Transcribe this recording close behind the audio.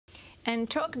And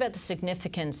talk about the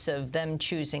significance of them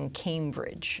choosing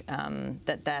Cambridge,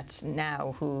 that's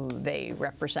now who they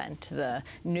represent, the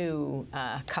new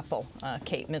couple,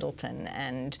 Kate Middleton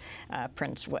and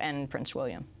Prince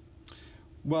William.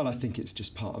 Well, I think it's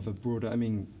just part of a broader, I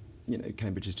mean, you know,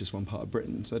 Cambridge is just one part of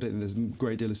Britain, so I don't think there's a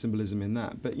great deal of symbolism in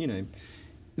that. But, you know,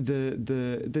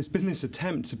 there's been this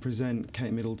attempt to present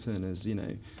Kate Middleton as, you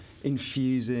know,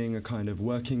 infusing a kind of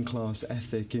working class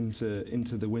ethic into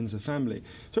the Windsor family.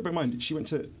 So bear in mind, she went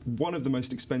to one of the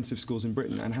most expensive schools in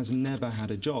Britain and has never had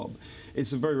a job.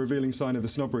 It's a very revealing sign of the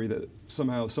snobbery that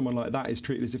somehow someone like that is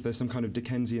treated as if they're some kind of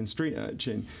Dickensian street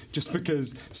urchin, just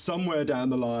because somewhere down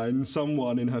the line,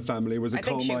 someone in her family was a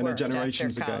coal miner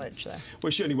generations ago. College, well,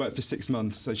 she only worked for 6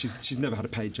 months, so she's never had a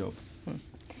paid job.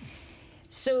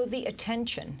 So the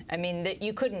attention, I mean, that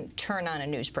you couldn't turn on a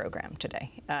news program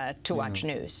today to watch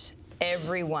news.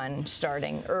 Everyone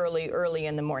starting early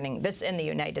in the morning, this in the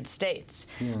United States,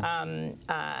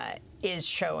 is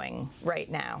showing right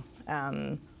now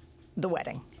the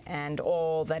wedding and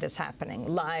all that is happening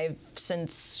live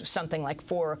since something like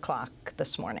 4 o'clock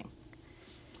this morning.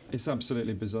 It's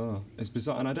absolutely bizarre. It's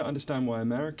bizarre, and I don't understand why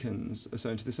Americans are so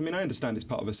into this. I mean, I understand it's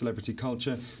part of a celebrity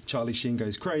culture. Charlie Sheen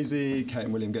goes crazy, Kate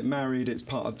and William get married, it's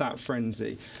part of that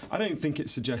frenzy. I don't think it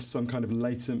suggests some kind of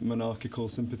latent monarchical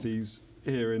sympathies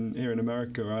here in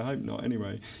America, or I hope not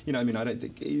anyway. You know, I mean, I don't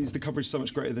think, is the coverage so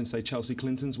much greater than, say, Chelsea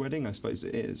Clinton's wedding? I suppose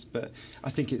it is, but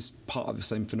I think it's part of the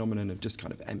same phenomenon of just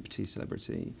kind of empty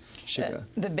celebrity sugar.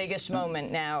 The biggest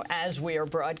moment now, as we are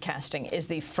broadcasting, is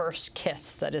the first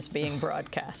kiss that is being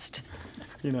broadcast.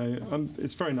 You know,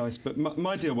 it's very nice, but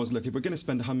my deal was, look, if we're going to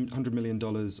spend $100 million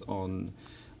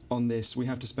on this, we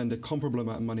have to spend a comparable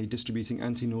amount of money distributing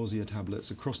anti-nausea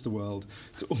tablets across the world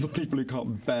to all the people who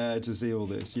can't bear to see all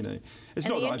this, you know. It's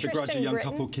not that I begrudge a young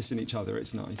couple kissing each other,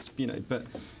 it's nice, you know, but,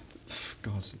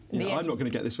 God, you know, I'm not going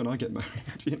to get this when I get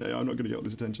married, you know, I'm not going to get all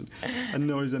this attention. And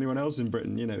nor is anyone else in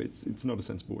Britain, you know, it's not a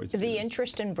sensible way to do this. The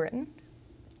interest in Britain?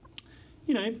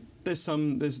 You know, there's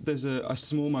a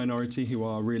small minority who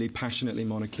are really passionately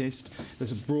monarchist.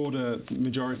 There's a broader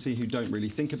majority who don't really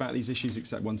think about these issues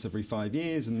except once every 5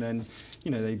 years, and then,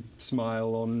 you know, they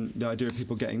smile on the idea of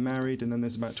people getting married, and then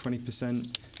there's about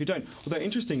 20% who don't. Although,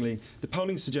 interestingly, the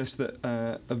polling suggests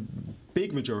that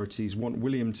big majorities want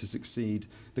William to succeed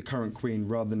the current Queen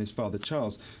rather than his father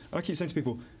Charles. And I keep saying to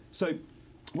people, so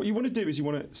what you want to do is you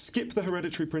want to skip the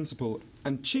hereditary principle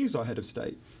and choose our head of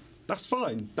state. That's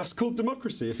fine. That's called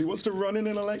democracy. If he wants to run in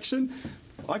an election,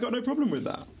 I got no problem with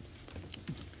that.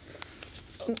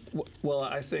 Well,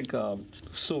 I think as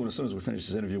soon as we finish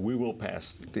this interview, we will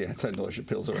pass the anti-nausea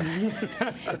pills around.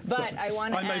 But I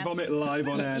want to ask... I may vomit live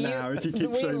on air now if you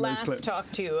keep showing those clips. We last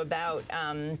talked to you about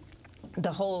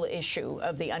the whole issue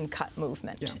of the uncut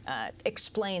movement. Yeah.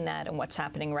 Explain that and what's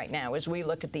happening right now as we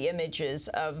look at the images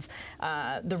of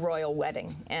the royal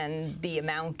wedding and the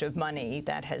amount of money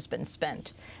that has been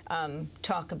spent.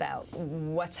 Talk about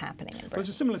what's happening in Britain. Well, there's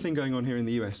a similar thing going on here in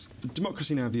the US.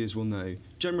 Democracy Now! Viewers will know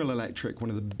General Electric, one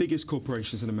of the biggest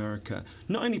corporations in America,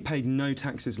 not only paid no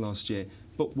taxes last year,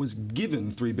 but was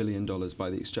given $3 billion by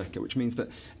the Exchequer, which means that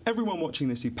everyone watching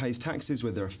this who pays taxes,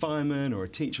 whether they're a fireman or a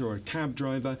teacher or a cab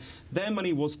driver, their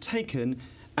money was taken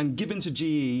and given to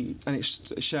GE and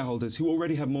its shareholders who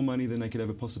already have more money than they could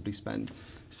ever possibly spend.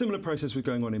 Similar process was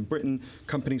going on in Britain.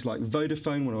 Companies like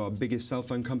Vodafone, one of our biggest cell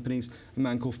phone companies, a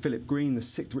man called Philip Green, the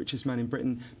 6th richest man in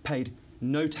Britain, paid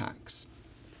no tax.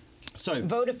 So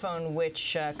Vodafone,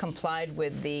 which complied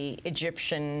with the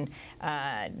Egyptian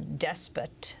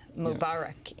despot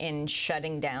Mubarak in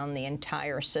shutting down the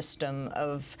entire system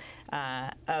of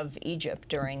Egypt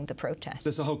during the protests.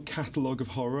 There's a whole catalogue of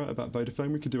horror about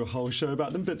Vodafone. We could do a whole show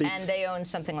about them. But and they own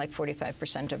something like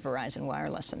 45% of Verizon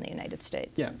Wireless in the United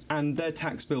States. Yeah, and their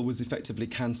tax bill was effectively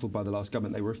cancelled by the last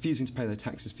government. They were refusing to pay their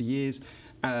taxes for years,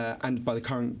 and by the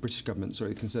current British government,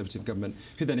 sorry, the Conservative government,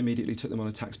 who then immediately took them on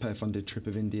a taxpayer-funded trip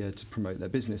of India to promote their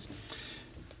business.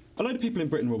 A load of people in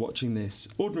Britain were watching this,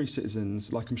 ordinary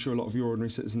citizens, like I'm sure a lot of your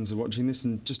ordinary citizens are watching this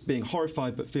and just being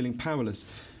horrified but feeling powerless.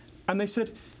 And they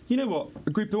said, you know what, a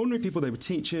group of ordinary people, they were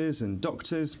teachers and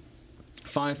doctors,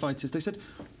 firefighters, they said,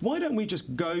 why don't we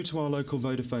just go to our local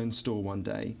Vodafone store one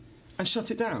day and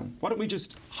shut it down? Why don't we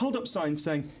just hold up signs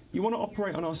saying, you want to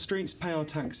operate on our streets, pay our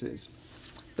taxes?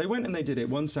 They went and they did it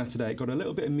one Saturday. It got a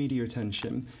little bit of media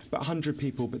attention, about 100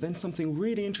 people, but then something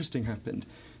really interesting happened.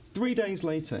 3 days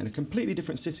later, in a completely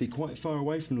different city, quite far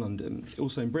away from London,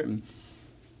 also in Britain,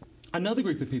 another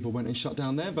group of people went and shut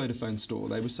down their Vodafone store.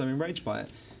 They were so enraged by it.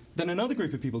 Then another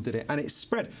group of people did it, and it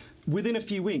spread. Within a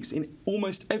few weeks, in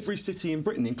almost every city in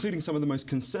Britain, including some of the most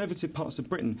conservative parts of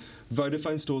Britain,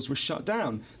 Vodafone stores were shut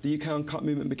down. The UK Uncut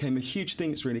movement became a huge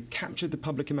thing. It's really captured the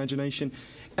public imagination,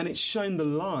 and it's shown the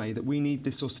lie that we need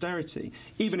this austerity.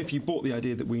 Even if you bought the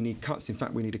idea that we need cuts, in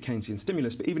fact, we need a Keynesian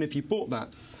stimulus, but even if you bought that,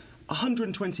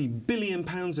 £120 billion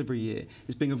every year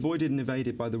is being avoided and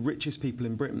evaded by the richest people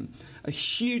in Britain. A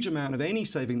huge amount of any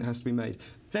saving that has to be made.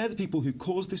 They're the people who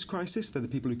caused this crisis, they're the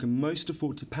people who can most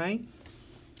afford to pay,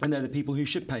 and they're the people who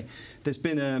should pay. There's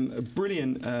been a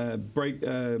brilliant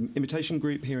imitation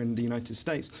group here in the United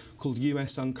States called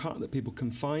US Uncut that people can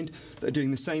find that are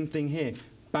doing the same thing here.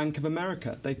 Bank of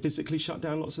America, they physically shut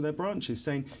down lots of their branches,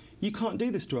 saying, you can't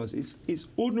do this to us. It's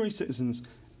ordinary citizens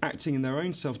acting in their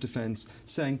own self-defence,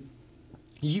 saying,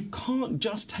 you can't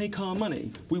just take our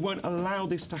money. We won't allow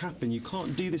this to happen. You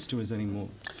can't do this to us anymore.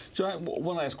 So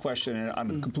one last question, and on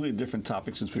a completely different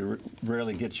topic, since we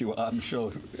rarely get you on the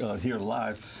show here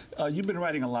live. You've been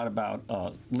writing a lot about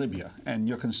Libya and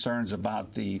your concerns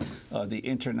about the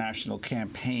international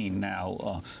campaign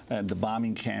now and the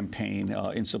bombing campaign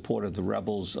in support of the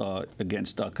rebels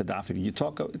against Gaddafi. You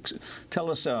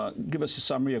give us a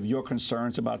summary of your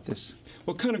concerns about this.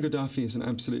 Well, Colonel Gaddafi is an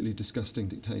absolutely disgusting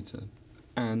dictator,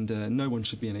 and no one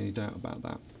should be in any doubt about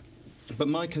that. But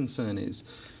my concern is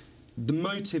the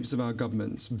motives of our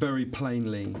governments very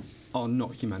plainly are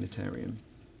not humanitarian.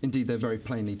 Indeed, they're very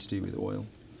plainly to do with oil.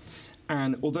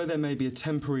 And although there may be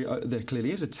there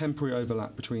clearly is a temporary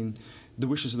overlap between the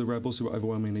wishes of the rebels, who are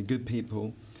overwhelmingly good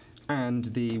people, and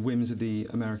the whims of the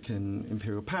American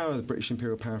imperial power, the British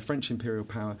imperial power, French imperial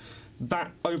power,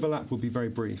 that overlap will be very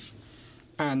brief.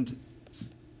 And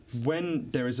when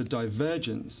there is a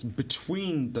divergence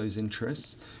between those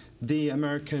interests, the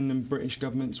American and British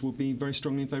governments will be very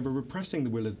strongly in favour of repressing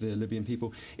the will of the Libyan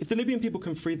people. If the Libyan people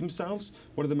can free themselves,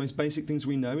 one of the most basic things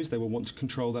we know is they will want to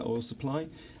control their oil supply,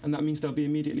 and that means they'll be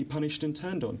immediately punished and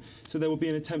turned on. So there will be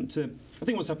an attempt to... I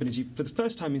think what's happened is, for the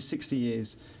first time in 60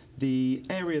 years, the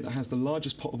area that has the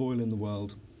largest pot of oil in the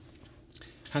world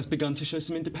has begun to show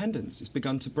some independence. It's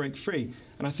begun to break free.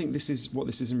 And I think this is what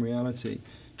this is in reality.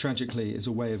 Tragically, is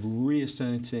a way of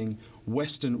reasserting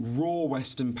raw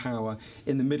Western power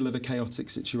in the middle of a chaotic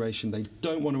situation. They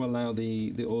don't want to allow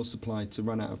the oil supply to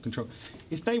run out of control.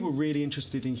 If they were really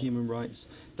interested in human rights,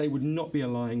 they would not be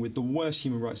allying with the worst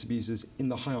human rights abusers in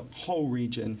the whole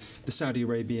region, the Saudi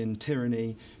Arabian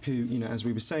tyranny, who, as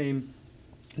we were saying,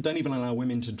 don't even allow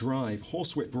women to drive,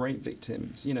 horsewhip rape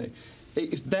victims.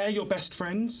 If they're your best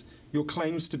friends, your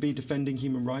claims to be defending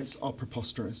human rights are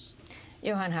preposterous.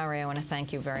 Johann Hari, I want to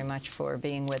thank you very much for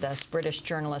being with us. British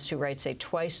journalist who writes a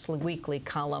twice-weekly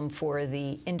column for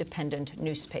the Independent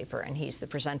newspaper, and he's the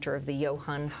presenter of the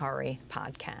Johann Hari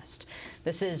podcast.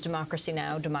 This is Democracy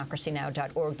Now!,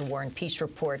 democracynow.org, the War and Peace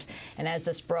Report. And as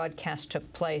this broadcast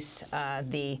took place,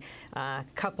 the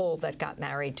couple that got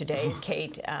married today,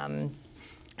 Kate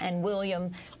and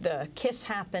William, the kiss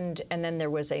happened, and then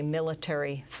there was a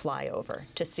military flyover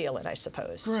to seal it, I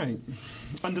suppose. Right.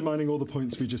 Undermining all the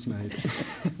points we just made.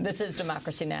 This is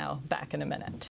Democracy Now! Back in a minute.